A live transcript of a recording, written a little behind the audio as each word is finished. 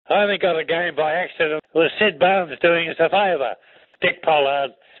I only got a game by accident with Sid Barnes doing us a favour. Dick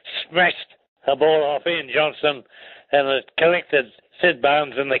Pollard smashed a ball off Ian Johnson and it collected Sid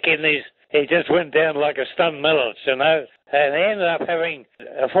Barnes in the kidneys. He just went down like a stunned millet, you know, and he ended up having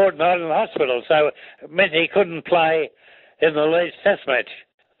a fortnight in the hospital, so it meant he couldn't play in the Leeds Test match.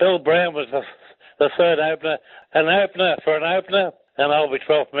 Bill Brown was the third opener, an opener for an opener, and I'll be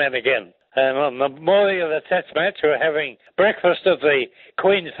 12th man again. And on the morning of the Test match, we were having breakfast at the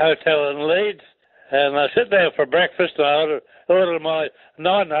Queen's Hotel in Leeds, and I sit there for breakfast and I ordered my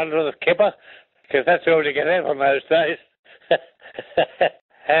 900th kipper, because that's all you could have on those days.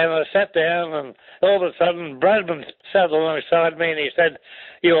 And I sat down and all of a sudden Bradman sat alongside me and he said,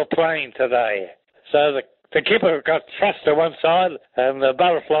 "You're playing today." So the kipper got thrust to one side and the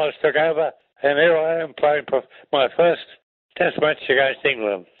butterflies took over, and here I am playing for my first Test match against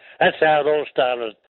England. That's how it all started.